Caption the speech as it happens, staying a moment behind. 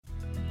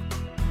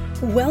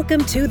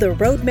Welcome to the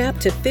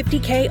Roadmap to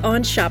 50K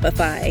on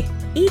Shopify.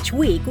 Each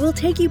week, we'll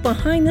take you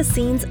behind the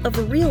scenes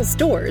of real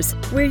stores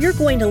where you're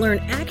going to learn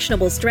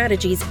actionable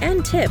strategies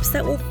and tips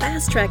that will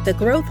fast-track the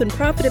growth and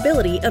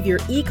profitability of your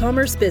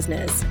e-commerce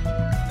business.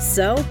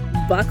 So,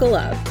 buckle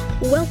up.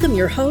 Welcome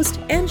your host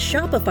and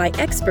Shopify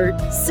expert,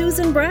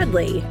 Susan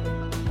Bradley.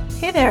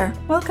 Hey there,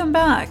 welcome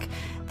back.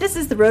 This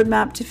is the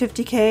Roadmap to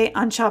 50K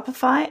on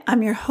Shopify.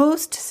 I'm your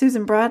host,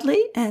 Susan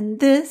Bradley, and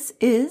this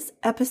is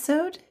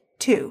episode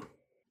 2.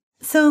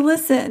 So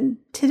listen,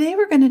 today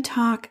we're going to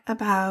talk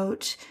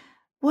about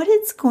what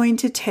it's going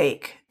to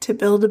take to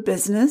build a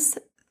business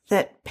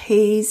that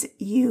pays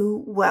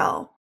you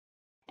well.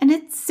 And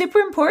it's super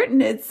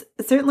important. It's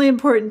certainly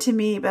important to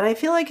me, but I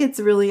feel like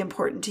it's really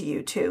important to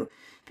you too.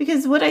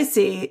 Because what I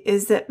see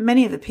is that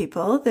many of the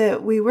people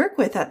that we work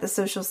with at the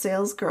Social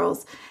Sales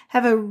Girls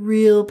have a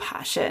real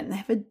passion. They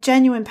have a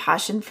genuine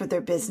passion for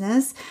their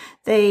business.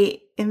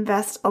 They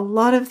invest a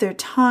lot of their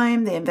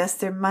time. They invest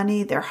their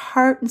money. Their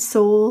heart and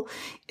soul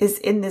is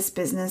in this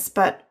business.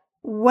 But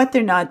what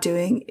they're not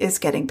doing is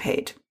getting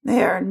paid.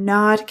 They are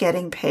not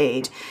getting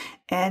paid.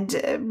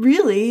 And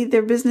really,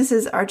 their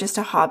businesses are just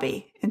a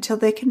hobby until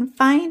they can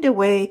find a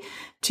way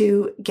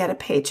to get a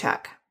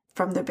paycheck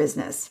from their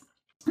business.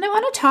 And I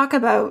want to talk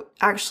about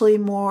actually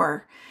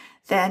more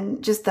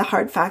than just the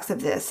hard facts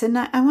of this. And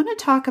I want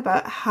to talk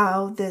about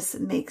how this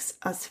makes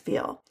us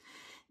feel.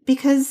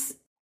 Because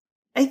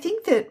I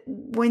think that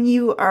when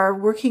you are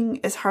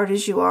working as hard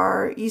as you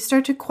are, you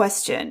start to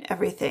question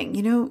everything.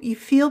 You know, you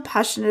feel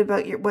passionate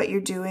about what you're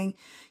doing.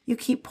 You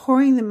keep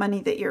pouring the money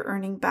that you're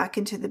earning back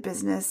into the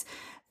business,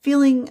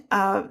 feeling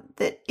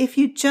that if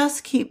you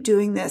just keep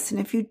doing this and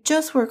if you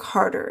just work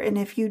harder and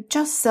if you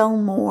just sell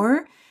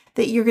more,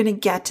 that you're going to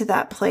get to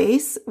that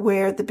place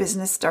where the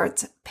business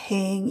starts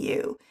paying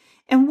you.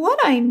 And what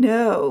I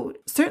know,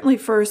 certainly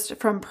first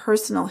from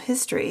personal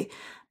history,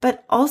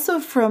 but also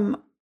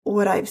from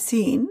what I've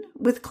seen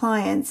with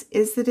clients,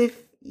 is that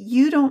if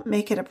you don't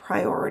make it a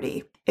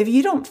priority, if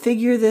you don't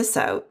figure this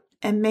out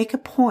and make a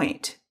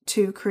point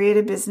to create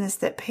a business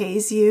that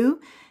pays you,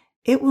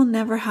 it will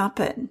never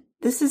happen.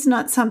 This is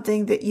not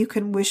something that you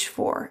can wish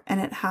for,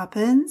 and it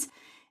happens.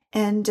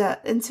 And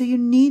so you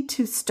need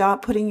to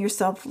stop putting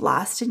yourself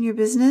last in your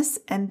business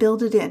and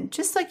build it in,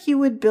 just like you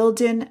would build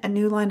in a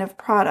new line of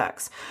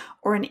products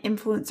or an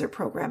influencer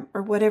program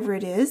or whatever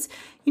it is.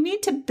 You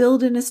need to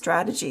build in a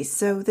strategy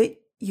so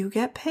that you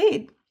get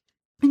paid.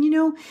 And you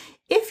know,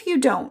 if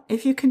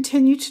you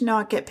continue to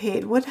not get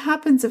paid, what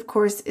happens, of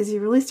course, is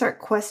you really start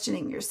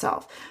questioning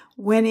yourself.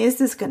 When is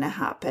this going to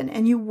happen?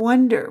 And you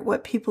wonder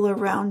what people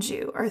around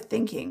you are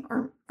thinking,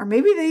 or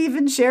maybe they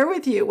even share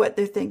with you what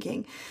they're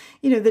thinking.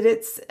 You know, that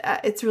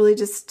it's really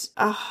just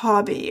a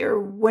hobby, or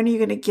when are you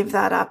going to give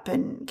that up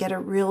and get a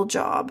real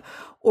job?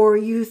 Or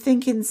you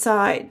think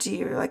inside,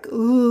 you're like,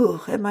 ooh,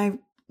 am I,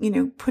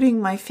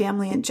 putting my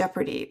family in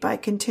jeopardy by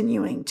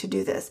continuing to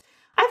do this?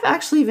 I've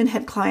actually even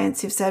had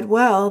clients who've said,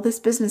 well, this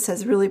business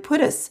has really put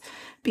us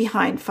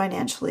behind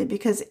financially,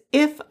 because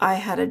if I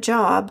had a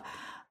job,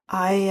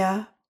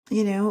 I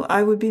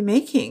would be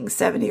making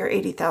 $70,000 or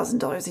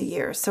 $80,000 a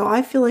year. So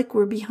I feel like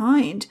we're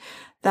behind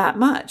that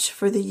much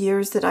for the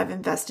years that I've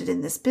invested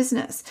in this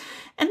business.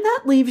 And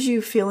that leaves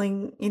you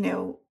feeling,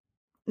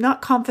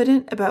 not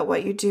confident about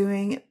what you're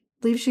doing. It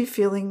leaves you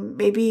feeling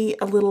maybe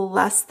a little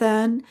less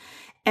than.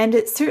 And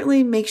it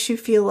certainly makes you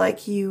feel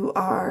like you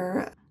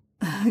are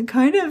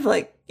kind of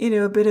like,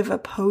 a bit of a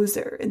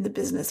poser in the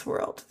business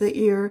world, that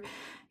you're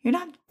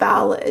not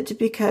valid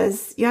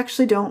because you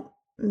actually don't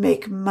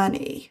make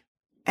money.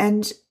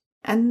 And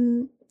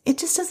it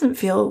just doesn't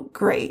feel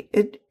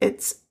great.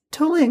 It's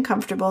totally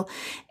uncomfortable.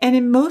 And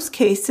in most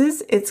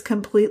cases, it's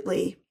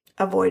completely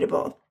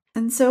avoidable.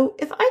 And so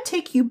if I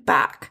take you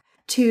back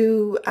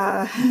to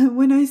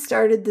when I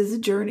started this is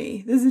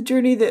a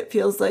journey that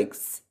feels like,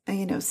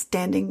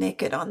 standing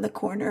naked on the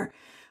corner,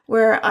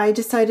 where I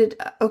decided,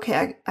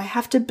 okay, I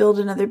have to build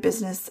another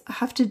business. I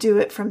have to do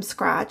it from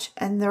scratch.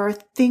 And there are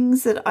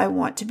things that I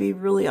want to be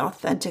really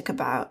authentic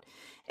about.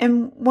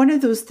 And one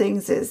of those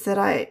things is that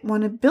I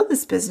want to build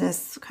this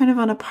business kind of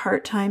on a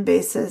part-time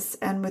basis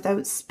and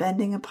without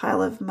spending a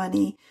pile of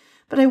money.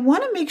 But I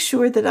want to make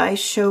sure that I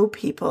show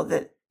people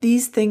that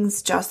these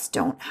things just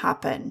don't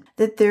happen,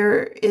 that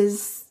there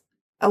is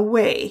a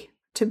way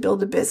to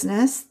build a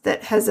business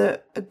that has a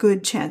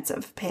good chance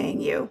of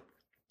paying you.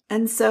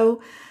 And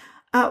so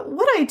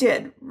what I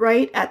did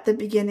right at the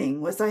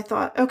beginning was I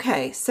thought,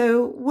 okay,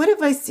 so what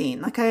have I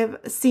seen? Like, I have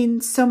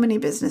seen so many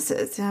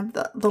businesses. I have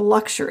the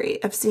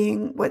luxury of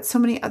seeing what so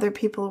many other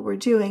people were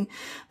doing.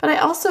 But I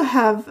also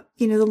have,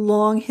 the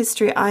long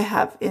history I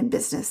have in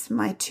business,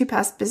 my 2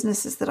 past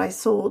businesses that I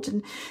sold,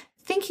 and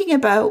thinking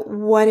about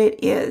what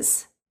it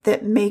is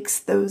that makes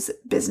those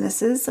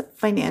businesses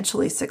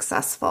financially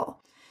successful.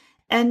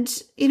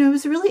 And, I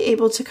was really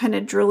able to kind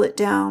of drill it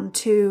down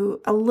to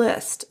a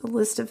list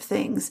of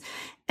things.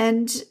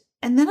 And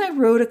then I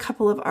wrote a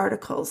couple of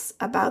articles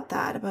about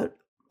that, about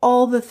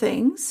all the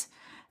things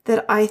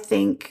that I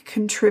think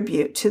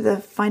contribute to the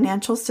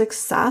financial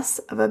success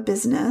of a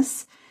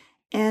business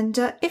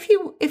And if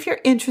you're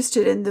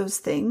interested in those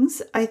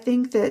things, I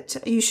think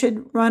that you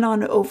should run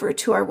on over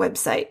to our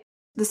website,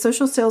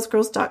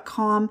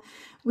 thesocialsalesgirls.com.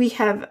 We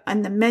have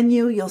on the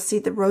menu, you'll see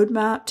the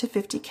roadmap to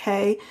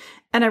 50K.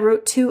 And I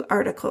wrote 2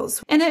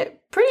 articles. And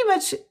it pretty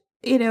much,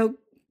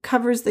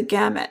 covers the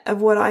gamut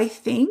of what I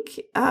think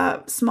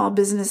small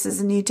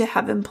businesses need to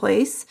have in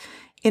place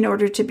in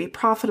order to be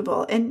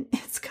profitable. And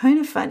it's kind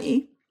of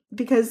funny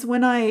because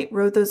when I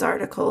wrote those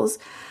articles,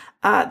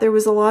 there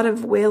was a lot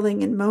of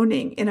wailing and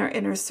moaning in our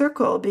inner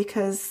circle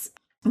because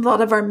a lot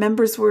of our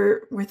members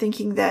were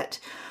thinking that,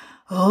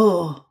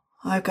 oh,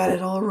 I've got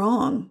it all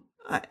wrong.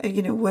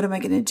 What am I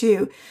going to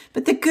do?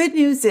 But the good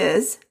news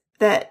is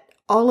that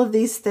all of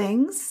these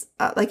things,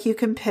 like you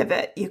can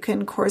pivot, you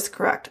can course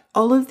correct,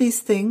 all of these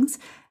things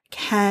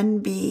can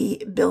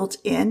be built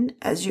in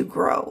as you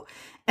grow.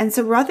 And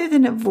so rather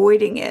than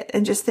avoiding it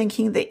and just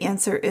thinking the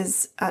answer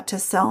is to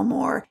sell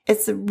more,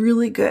 it's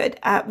really good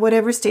at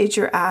whatever stage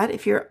you're at.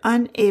 If you're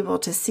unable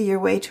to see your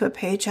way to a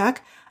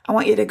paycheck, I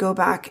want you to go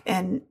back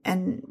and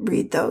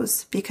read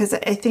those because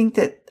I think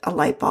that a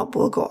light bulb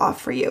will go off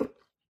for you.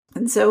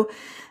 And so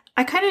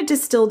I kind of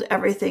distilled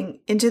everything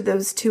into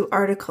those 2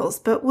 articles.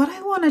 But what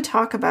I want to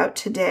talk about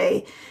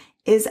today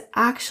is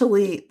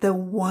actually the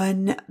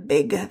one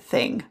big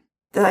thing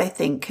that I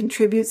think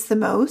contributes the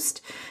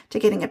most to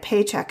getting a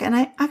paycheck. And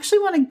I actually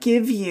want to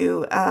give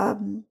you,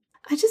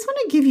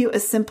 a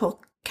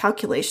simple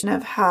calculation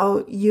of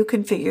how you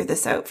can figure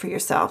this out for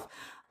yourself.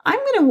 I'm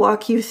going to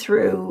walk you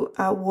through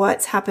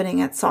what's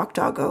happening at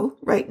SockDoggo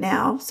right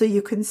now so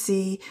you can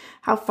see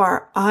how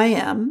far I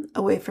am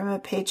away from a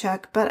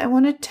paycheck. But I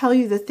want to tell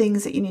you the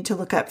things that you need to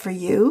look at for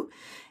you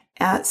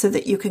so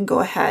that you can go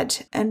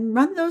ahead and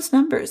run those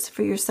numbers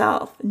for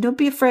yourself. And don't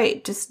be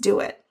afraid, just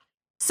do it.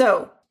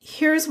 So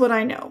here's what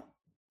I know.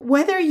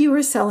 Whether you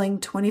are selling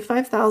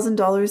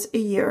 $25,000 a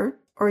year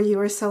or you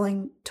are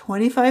selling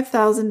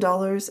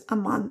 $25,000 a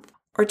month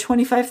or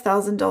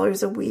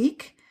 $25,000 a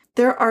week,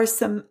 there are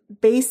some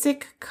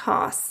basic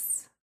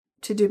costs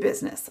to do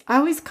business. I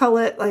always call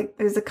it like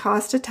there's a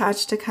cost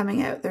attached to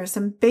coming out. There's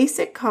some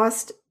basic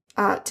cost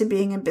to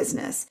being in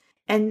business.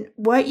 And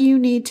what you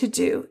need to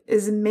do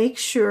is make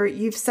sure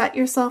you've set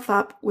yourself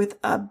up with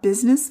a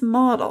business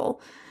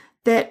model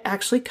that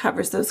actually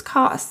covers those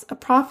costs, a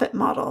profit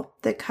model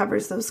that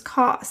covers those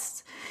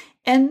costs.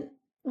 And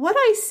what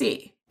I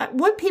see,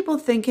 what people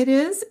think it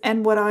is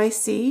and what I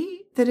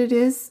see that it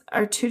is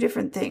are 2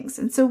 different things.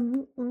 And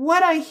so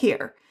what I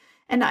hear,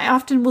 and I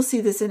often will see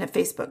this in a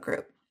Facebook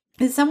group,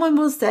 is someone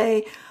will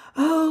say,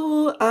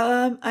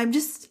 I'm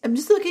just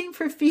looking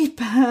for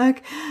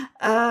feedback.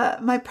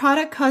 My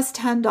product costs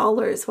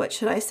 $10. What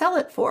should I sell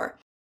it for?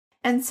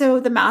 And so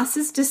the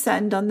masses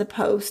descend on the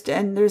post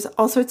and there's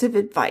all sorts of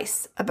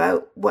advice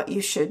about what you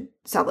should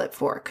sell it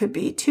for. It could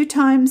be 2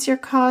 times your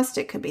cost.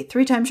 It could be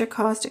 3 times your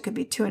cost. It could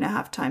be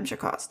 2.5 times your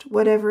cost,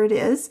 whatever it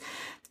is.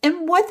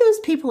 And what those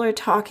people are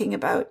talking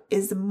about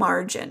is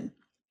margin.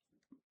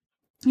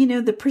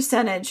 The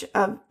percentage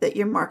of that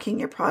you're marking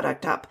your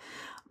product up,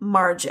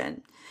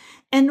 margin.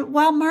 And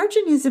while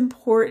margin is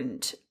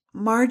important,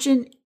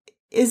 margin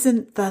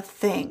isn't the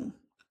thing.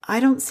 I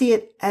don't see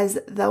it as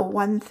the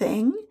one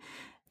thing.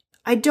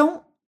 I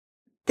don't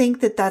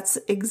think that that's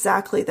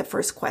exactly the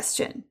first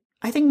question.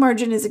 I think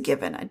margin is a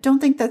given. I don't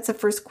think that's the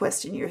first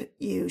question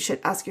you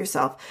should ask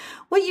yourself.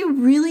 What you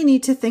really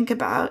need to think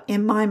about,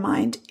 in my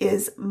mind,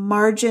 is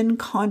margin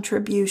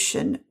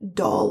contribution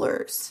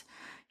dollars.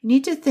 You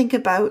need to think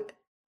about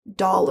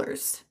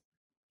dollars.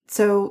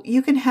 So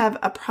you can have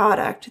a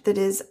product that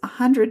is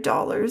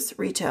 $100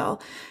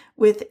 retail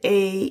with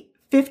a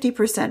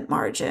 50%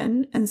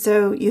 margin. And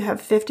so you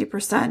have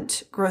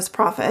 50% gross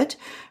profit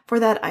for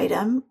that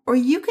item. Or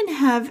you can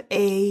have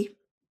a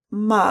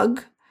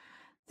mug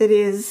that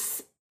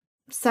is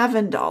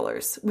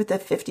 $7 with a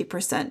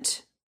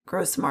 50%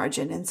 gross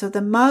margin. And so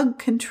the mug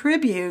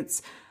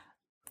contributes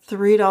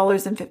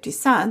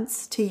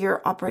 $3.50 to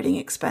your operating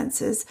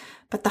expenses,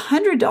 but the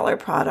 $100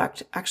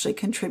 product actually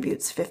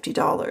contributes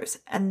 $50.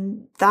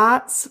 And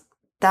that's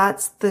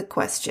the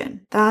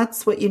question.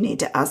 That's what you need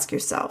to ask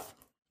yourself.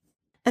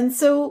 And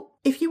so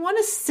if you want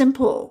a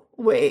simple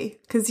way,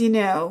 because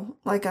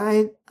like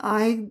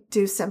I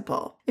do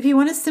simple. If you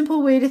want a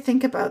simple way to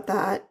think about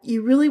that,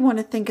 you really want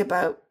to think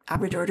about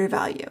average order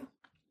value.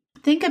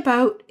 Think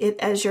about it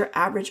as your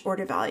average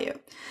order value.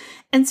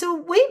 And so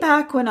way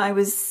back when I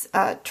was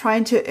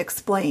trying to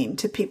explain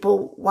to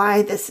people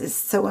why this is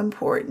so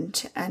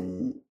important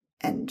and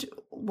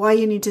why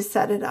you need to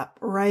set it up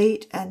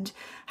right and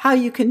how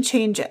you can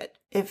change it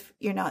if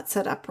you're not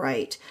set up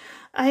right,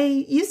 I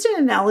used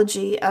an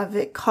analogy of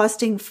it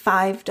costing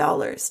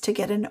 $5 to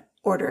get an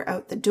order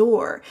out the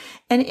door.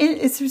 And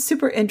it's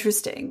super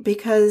interesting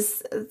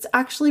because it's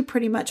actually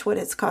pretty much what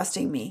it's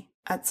costing me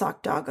at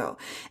SockDoggo.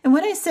 And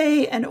when I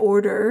say an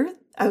order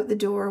out the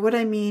door, what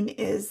I mean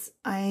is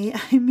I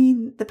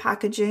mean the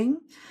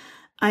packaging,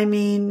 I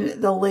mean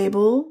the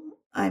label,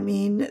 I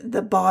mean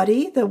the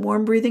body, the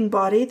warm breathing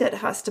body that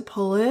has to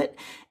pull it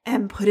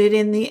and put it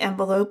in the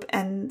envelope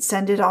and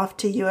send it off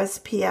to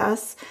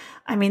USPS.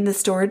 I mean the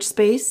storage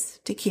space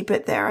to keep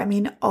it there. I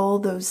mean all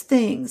those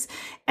things.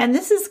 And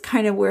this is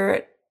kind of where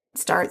it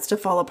starts to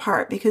fall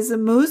apart, because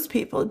most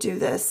people do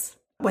this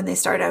when they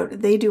start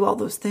out. They do all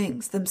those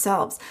things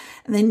themselves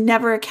and they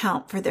never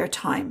account for their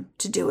time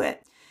to do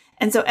it.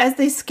 And so as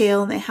they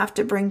scale and they have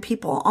to bring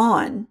people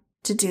on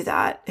to do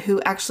that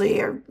who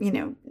actually are,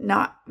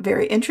 not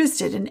very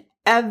interested in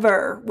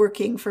ever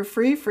working for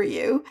free for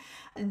you,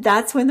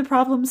 that's when the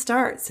problem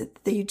starts.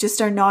 That you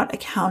just are not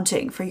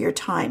accounting for your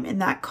time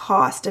and that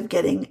cost of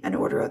getting an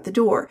order out the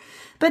door.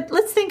 But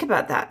let's think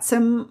about that.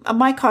 So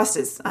my cost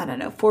is, I don't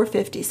know,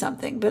 $4.50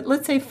 something, but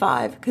let's say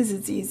 $5 because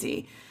it's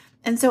easy.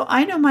 And so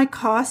I know my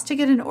cost to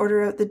get an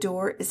order out the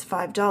door is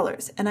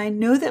 $5. And I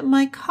know that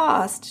my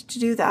cost to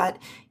do that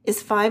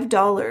is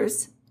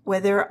 $5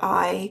 whether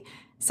I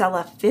sell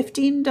a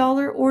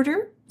 $15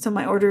 order, so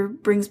my order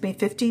brings me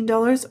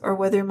 $15, or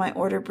whether my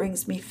order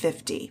brings me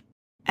 $50.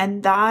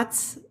 And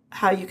that's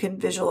how you can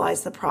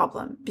visualize the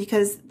problem,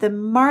 because the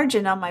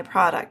margin on my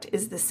product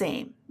is the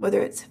same,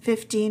 whether it's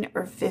 15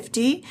 or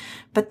 50,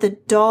 but the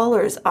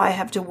dollars I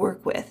have to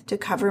work with to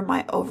cover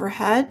my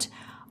overhead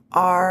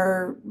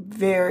are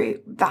very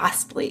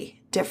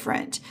vastly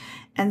different.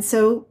 And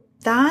so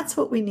that's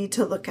what we need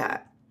to look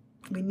at.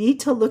 We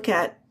need to look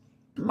at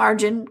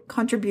margin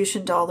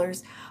contribution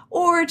dollars,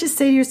 or just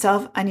say to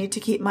yourself, I need to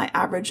keep my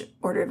average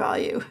order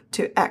value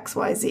to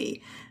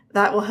XYZ.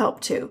 That will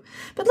help too.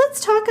 But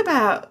let's talk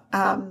about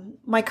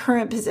my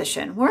current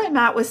position, where I'm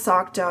at with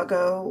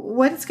SockDoggo,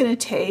 what it's going to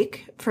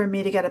take for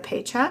me to get a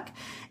paycheck.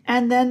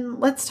 And then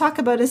let's talk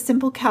about a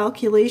simple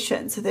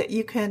calculation so that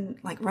you can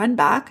run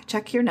back,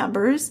 check your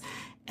numbers,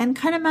 and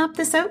kind of map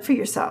this out for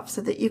yourself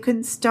so that you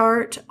can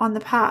start on the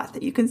path,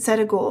 that you can set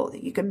a goal,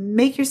 that you can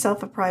make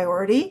yourself a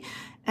priority,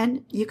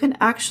 and you can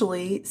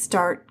actually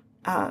start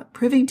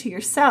proving to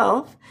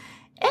yourself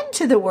and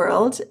to the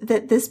world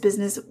that this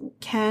business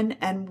can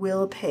and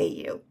will pay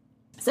you.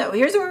 So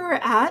here's where we're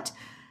at.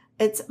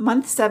 It's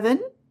month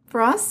 7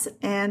 for us.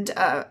 And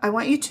I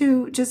want you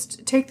to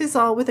just take this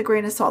all with a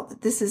grain of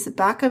salt. This is the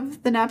back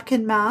of the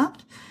napkin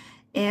math.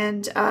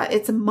 And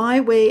it's my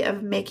way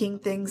of making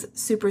things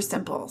super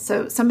simple.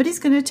 So somebody's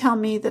going to tell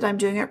me that I'm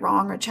doing it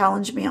wrong or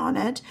challenge me on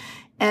it.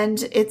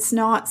 And it's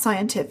not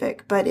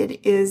scientific, but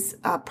it is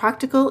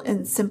practical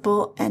and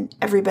simple, and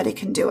everybody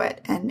can do it.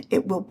 And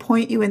it will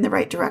point you in the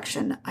right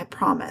direction, I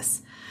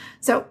promise.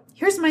 So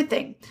here's my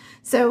thing.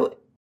 So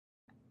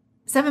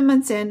 7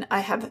 months in, I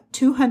have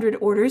 200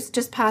 orders,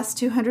 just past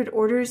 200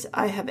 orders.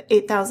 I have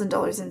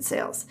 $8,000 in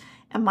sales.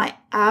 And my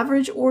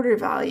average order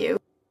value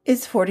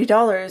is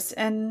 $40.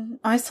 And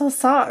I sell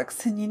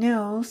socks.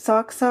 And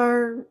socks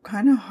are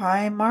kind of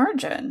high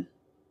margin.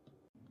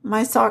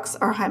 My socks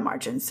are high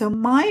margin. So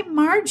my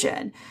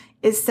margin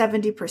is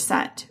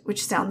 70%,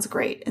 which sounds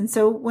great. And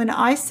so when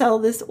I sell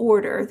this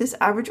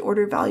average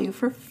order value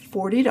for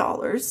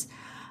 $40,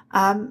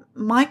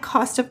 my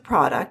cost of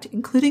product,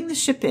 including the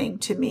shipping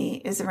to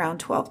me, is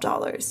around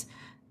 $12.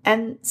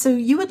 And so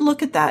you would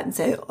look at that and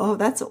say, oh,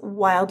 that's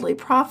wildly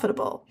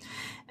profitable.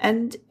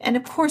 And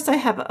of course I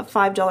have a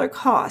 $5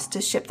 cost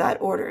to ship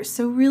that order.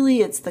 So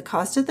really it's the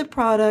cost of the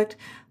product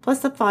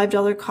plus the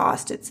 $5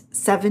 cost. It's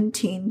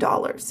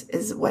 $17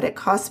 is what it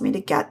costs me to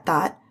get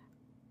that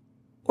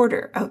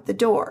order out the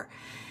door.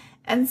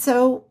 And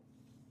so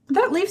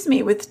that leaves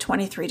me with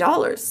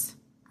 $23,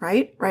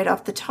 right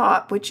off the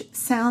top, which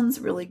sounds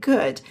really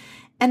good.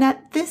 And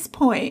at this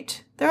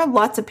point, there are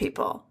lots of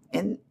people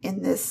in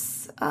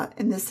this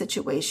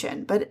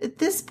situation. But at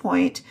this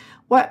point,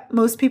 what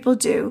most people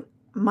do,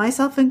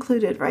 myself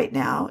included right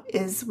now,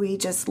 is we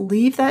just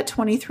leave that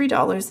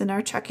 $23 in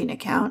our checking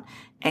account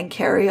and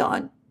carry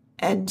on.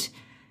 And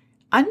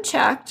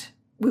unchecked,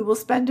 we will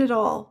spend it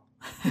all.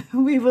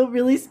 We will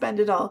really spend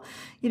it all.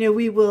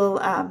 We will,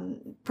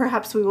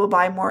 perhaps we will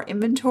buy more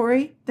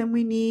inventory than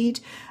we need.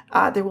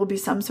 There will be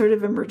some sort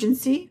of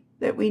emergency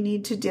that we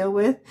need to deal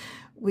with.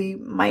 We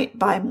might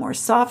buy more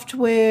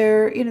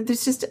software.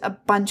 There's just a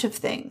bunch of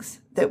things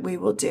that we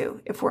will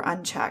do if we're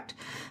unchecked.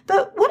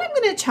 But what I'm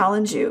going to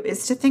challenge you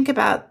is to think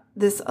about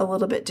this a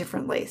little bit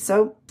differently.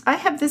 So I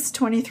have this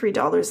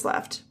 $23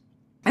 left,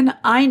 and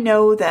I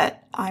know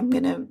that I'm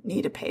going to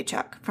need a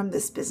paycheck from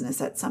this business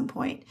at some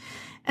point.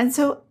 And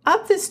so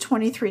of this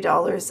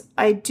 $23,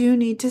 I do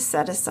need to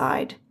set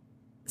aside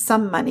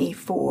some money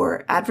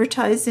for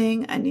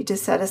advertising. I need to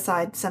set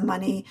aside some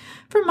money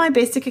for my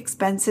basic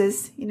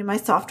expenses, my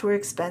software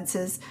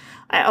expenses.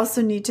 I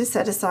also need to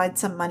set aside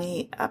some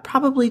money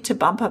probably to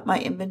bump up my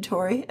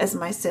inventory as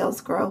my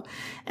sales grow.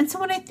 And so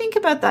when I think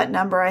about that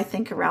number, I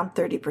think around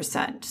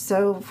 30%.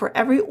 So for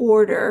every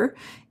order,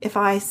 if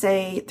I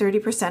say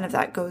 30% of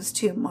that goes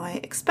to my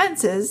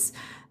expenses,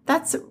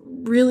 that's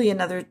really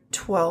another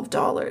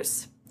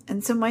 $12.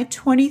 And so my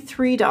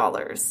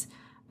 $23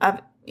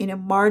 of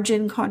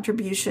margin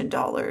contribution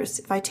dollars,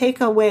 if I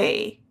take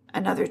away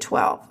another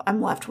 12,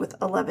 I'm left with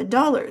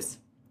 $11.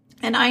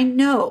 And I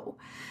know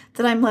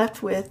that I'm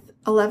left with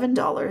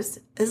 $11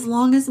 as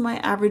long as my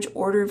average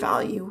order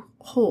value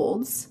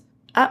holds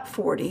at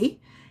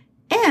 40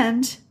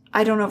 and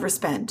I don't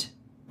overspend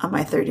on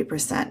my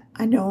 30%.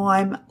 I know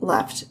I'm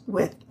left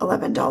with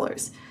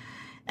 $11.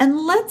 And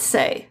let's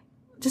say,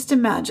 just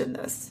imagine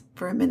this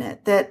for a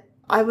minute, that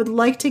I would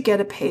like to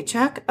get a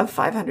paycheck of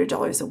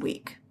 $500 a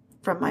week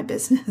from my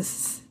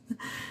business.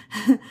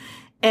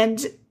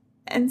 and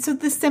so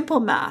the simple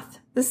math,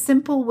 the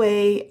simple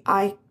way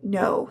I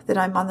know that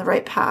I'm on the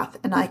right path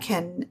and I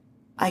can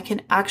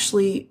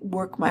actually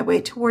work my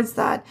way towards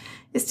that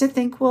is to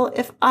think, well,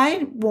 if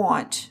I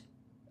want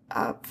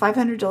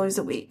 $500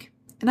 a week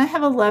and I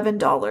have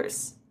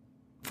 $11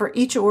 for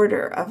each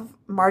order of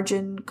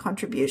margin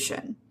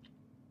contribution,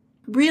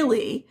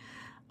 really,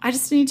 I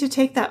just need to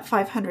take that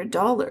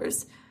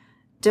 $500,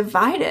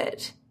 divide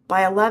it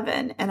by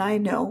 11, and I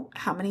know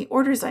how many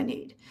orders I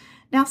need.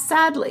 Now,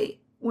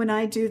 sadly, when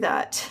I do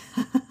that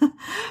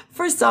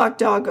for Sock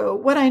Doggo,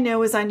 what I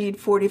know is I need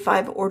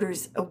 45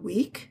 orders a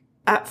week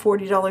at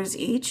 $40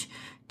 each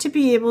to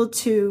be able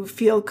to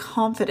feel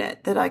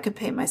confident that I could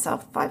pay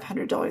myself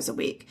 $500 a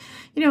week.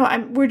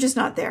 We're just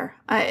not there.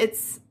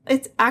 It's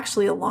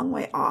actually a long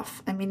way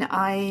off. I mean,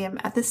 I am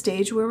at the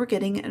stage where we're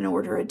getting an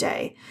order a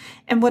day.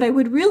 And what I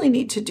would really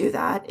need to do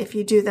that, if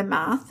you do the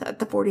math at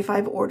the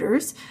 45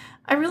 orders,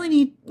 I really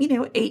need,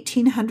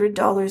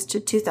 $1,800 to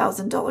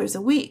 $2,000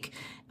 a week.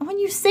 And when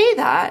you say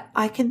that,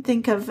 I can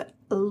think of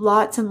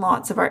lots and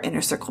lots of our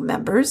Inner Circle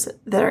members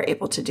that are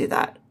able to do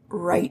that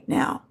right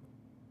now.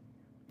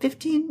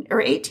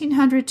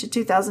 $1,800 to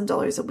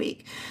 $2,000 a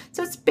week.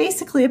 So it's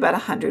basically about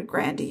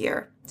 $100,000 a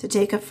year to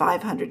take a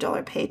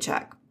 $500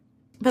 paycheck.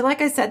 But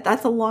like I said,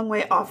 that's a long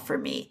way off for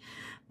me.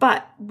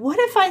 But what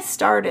if I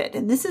started,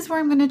 and this is where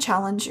I'm going to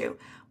challenge you.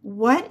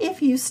 What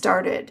if you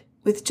started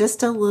with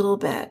just a little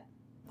bit?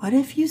 What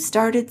if you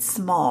started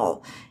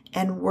small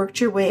and worked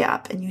your way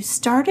up, and you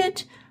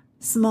started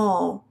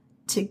small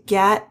to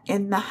get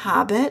in the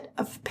habit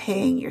of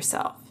paying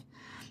yourself?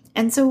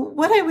 And so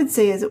what I would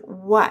say is,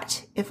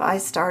 what if I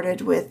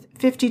started with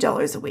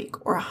 $50 a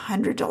week or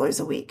 $100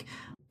 a week?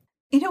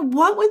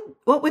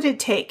 What would it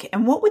take,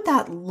 and what would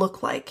that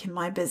look like in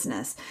my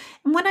business?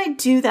 And when I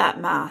do that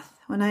math,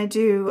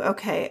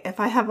 if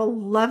I have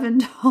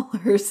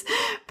 $11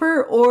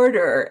 per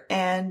order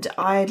and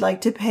I'd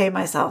like to pay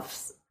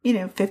myself,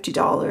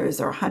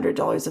 $50 or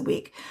 $100 a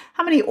week,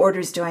 how many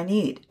orders do I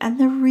need? And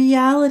the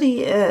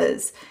reality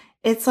is,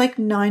 it's like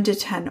 9 to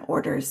 10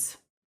 orders.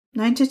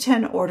 9 to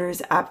 10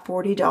 orders at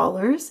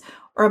 $40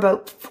 or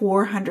about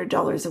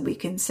 $400 a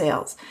week in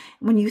sales.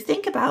 When you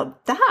think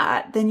about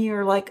that, then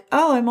you're like,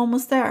 oh, I'm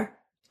almost there.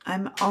 I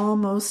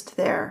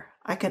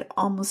could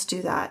almost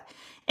do that.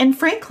 And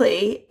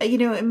frankly,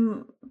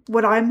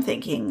 what I'm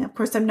thinking, of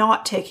course, I'm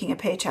not taking a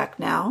paycheck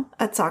now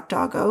at Sock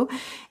Doggo.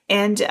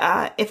 And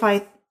if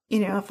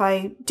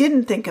I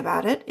didn't think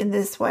about it in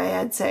this way,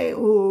 I'd say,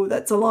 oh,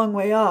 that's a long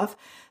way off.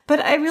 But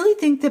I really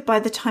think that by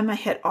the time I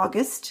hit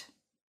August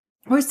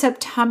or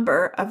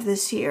September of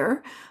this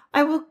year,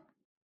 I will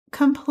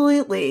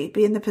completely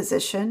be in the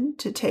position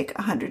to take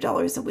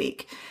 $100 a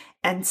week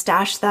and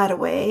stash that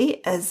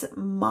away as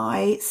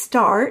my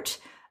start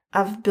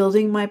of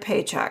building my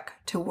paycheck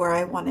to where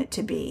I want it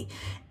to be.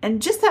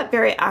 And just that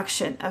very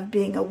action of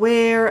being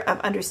aware, of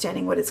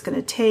understanding what it's going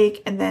to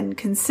take, and then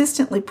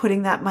consistently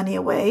putting that money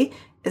away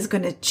is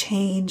going to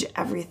change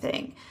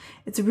everything.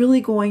 It's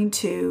really going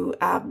to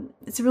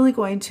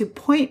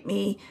point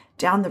me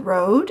down the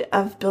road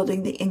of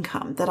building the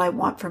income that I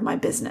want for my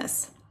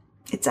business.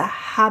 It's a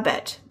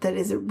habit that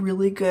is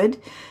really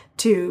good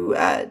to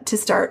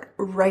start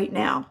right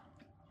now.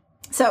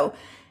 So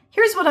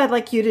here's what I'd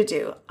like you to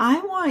do. I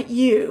want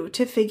you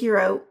to figure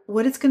out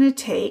what it's going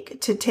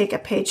to take a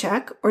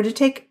paycheck or to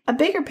take a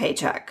bigger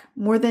paycheck,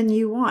 more than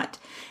you want.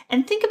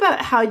 And think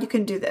about how you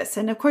can do this.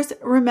 And of course,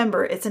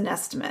 remember, it's an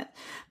estimate.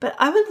 But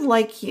I would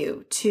like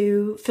you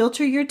to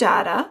filter your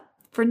data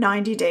for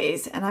 90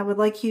 days. And I would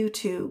like you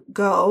to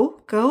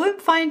go and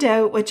find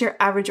out what your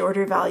average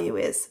order value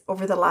is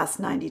over the last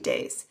 90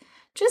 days.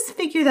 Just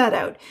figure that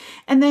out.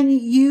 And then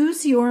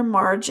use your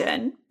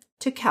margin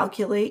to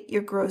calculate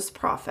your gross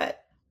profit.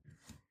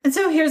 And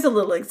so here's a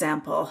little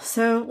example.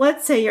 So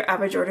let's say your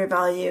average order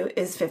value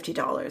is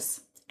 $50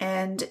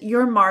 and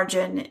your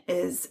margin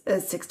is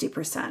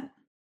 60%.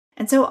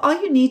 And so all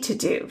you need to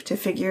do to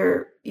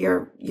figure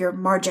your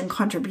margin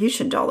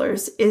contribution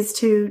dollars is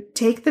to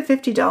take the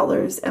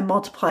 $50 and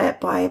multiply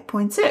it by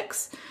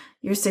 0.6,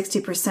 your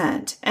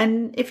 60%.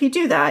 And if you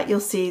do that, you'll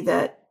see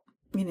that,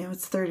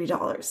 it's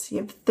 $30. You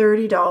have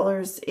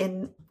 $30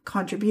 in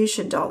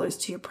contribution dollars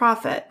to your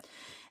profit.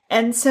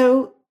 And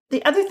so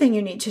the other thing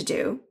you need to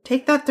do,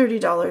 take that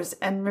 $30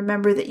 and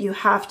remember that you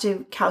have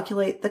to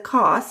calculate the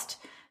cost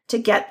to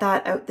get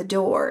that out the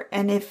door.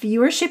 And if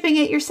you are shipping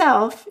it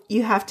yourself,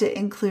 you have to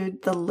include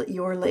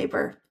your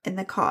labor in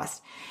the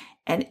cost.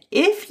 And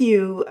if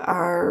you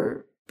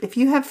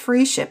have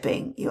free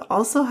shipping, you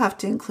also have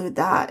to include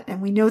that.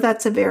 And we know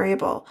that's a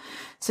variable.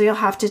 So you'll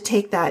have to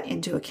take that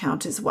into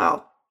account as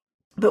well.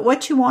 But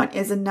what you want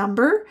is a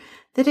number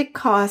that it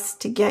costs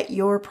to get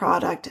your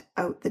product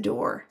out the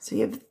door. So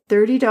you have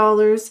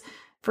 $30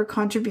 for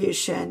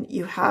contribution.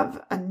 You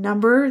have a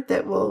number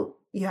that will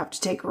you have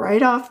to take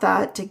right off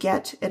that to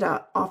get it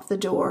off the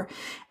door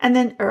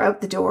or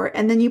out the door.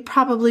 And then you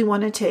probably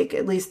want to take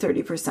at least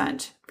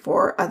 30%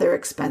 for other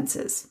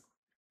expenses.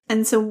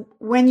 And so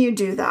when you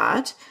do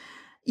that,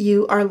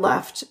 you are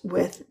left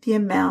with the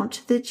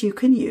amount that you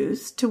can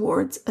use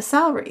towards a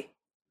salary.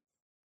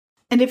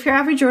 And if your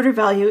average order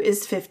value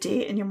is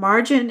 50 and your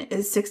margin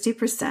is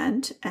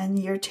 60% and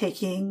you're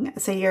taking,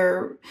 say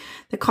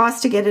the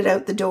cost to get it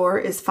out the door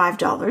is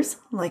 $5,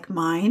 like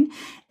mine,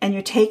 and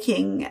you're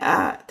taking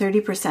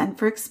 30%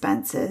 for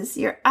expenses,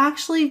 you're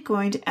actually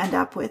going to end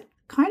up with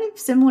kind of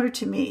similar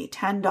to me,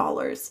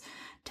 $10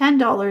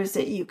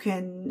 that you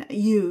can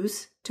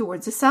use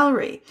towards a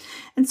salary.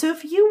 And so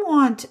if you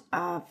want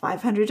a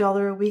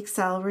 $500 a week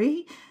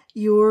salary,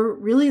 you're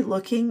really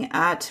looking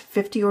at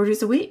 50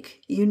 orders a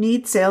week. You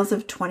need sales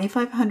of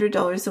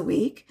 $2,500 a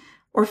week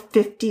or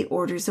 50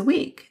 orders a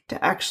week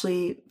to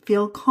actually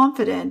feel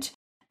confident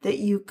that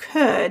you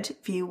could,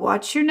 if you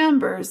watch your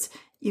numbers,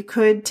 you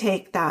could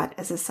take that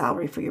as a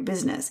salary for your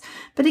business.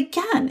 But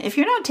again, if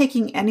you're not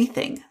taking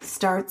anything,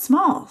 start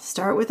small.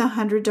 Start with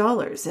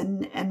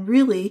 $100 and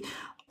really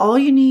all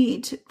you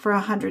need for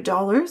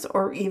 $100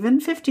 or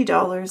even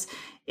 $50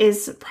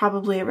 is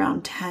probably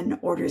around 10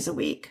 orders a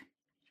week.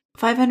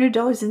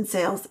 $500 in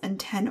sales and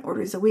 10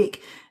 orders a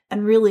week.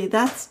 And really,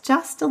 that's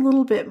just a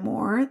little bit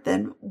more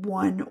than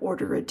one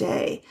order a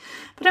day.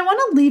 But I want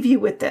to leave you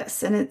with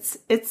this, and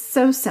it's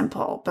so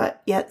simple,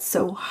 but yet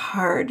so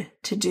hard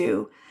to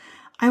do.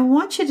 I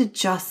want you to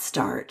just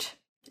start.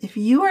 If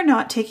you are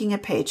not taking a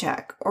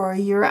paycheck, or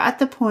you're at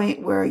the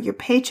point where your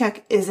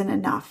paycheck isn't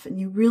enough and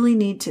you really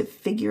need to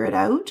figure it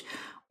out,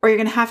 or you're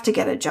going to have to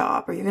get a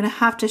job, or you're going to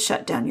have to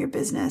shut down your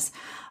business,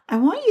 I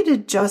want you to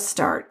just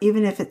start,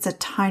 even if it's a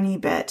tiny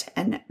bit,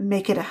 and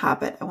make it a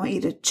habit. I want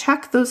you to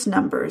check those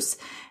numbers,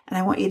 and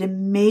I want you to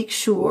make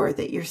sure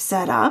that you're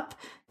set up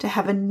to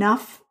have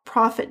enough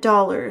profit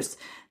dollars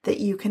that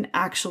you can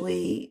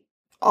actually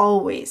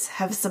always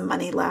have some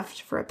money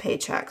left for a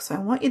paycheck. So I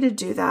want you to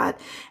do that,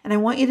 and I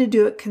want you to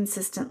do it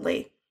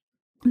consistently.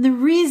 And the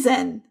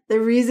reason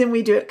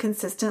we do it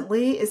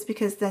consistently is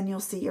because then you'll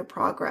see your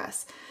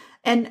progress.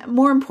 And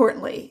more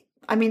importantly,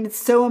 it's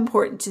so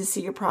important to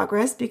see your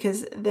progress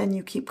because then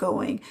you keep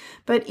going.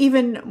 But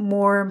even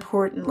more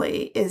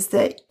importantly is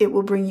that it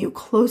will bring you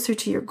closer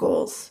to your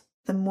goals.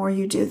 The more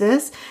you do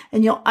this,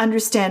 and you'll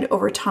understand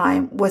over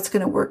time what's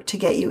going to work to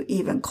get you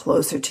even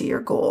closer to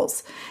your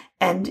goals.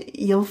 And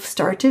you'll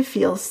start to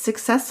feel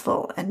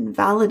successful and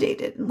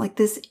validated. And like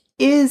this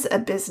is a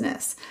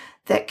business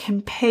that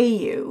can pay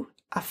you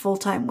a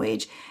full-time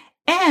wage.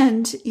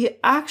 And you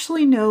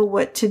actually know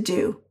what to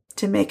do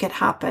to make it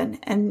happen.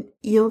 And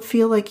you'll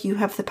feel like you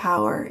have the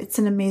power. It's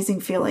an amazing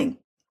feeling.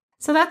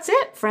 So that's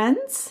it,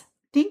 friends.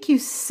 Thank you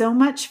so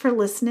much for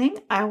listening.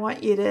 I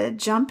want you to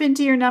jump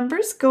into your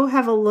numbers, go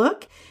have a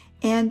look,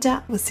 and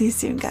we'll see you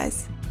soon,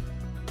 guys.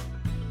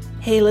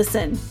 Hey,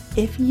 listen,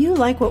 if you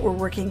like what we're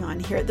working on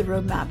here at the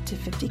Roadmap to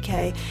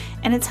 50K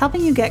and it's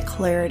helping you get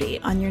clarity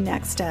on your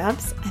next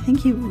steps, I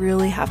think you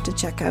really have to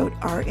check out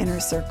our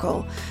Inner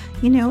Circle.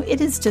 It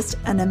is just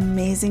an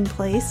amazing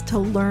place to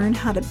learn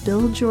how to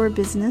build your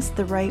business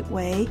the right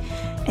way,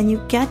 and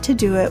you get to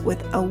do it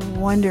with a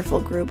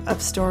wonderful group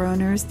of store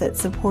owners that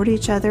support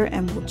each other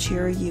and will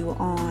cheer you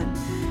on.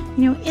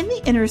 In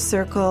the Inner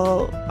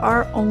Circle,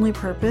 our only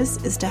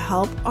purpose is to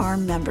help our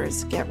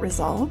members get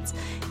results.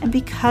 And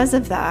because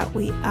of that,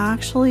 we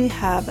actually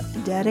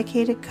have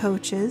dedicated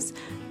coaches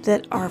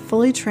that are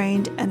fully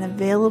trained and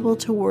available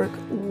to work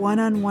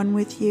one-on-one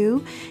with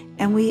you.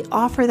 And we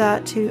offer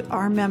that to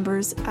our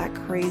members at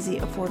crazy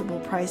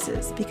affordable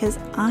prices because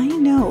I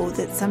know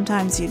that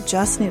sometimes you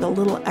just need a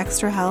little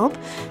extra help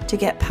to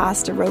get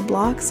past a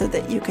roadblock so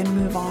that you can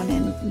move on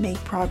and make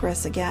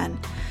progress again.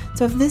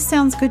 So if this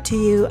sounds good to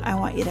you, I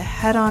want you to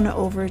head on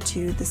over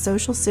to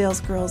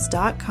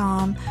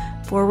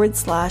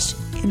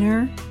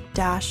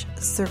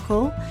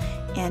thesocialsalesgirls.com/inner-circle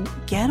and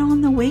get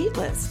on the wait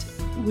list.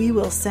 We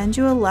will send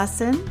you a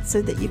lesson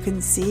so that you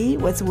can see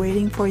what's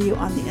waiting for you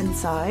on the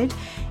inside.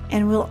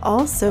 And we'll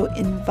also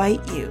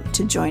invite you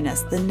to join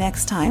us the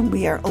next time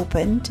we are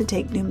open to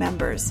take new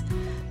members.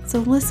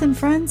 So listen,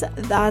 friends,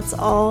 that's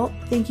all.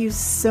 Thank you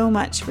so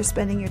much for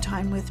spending your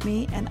time with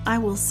me, and I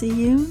will see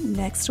you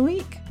next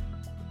week.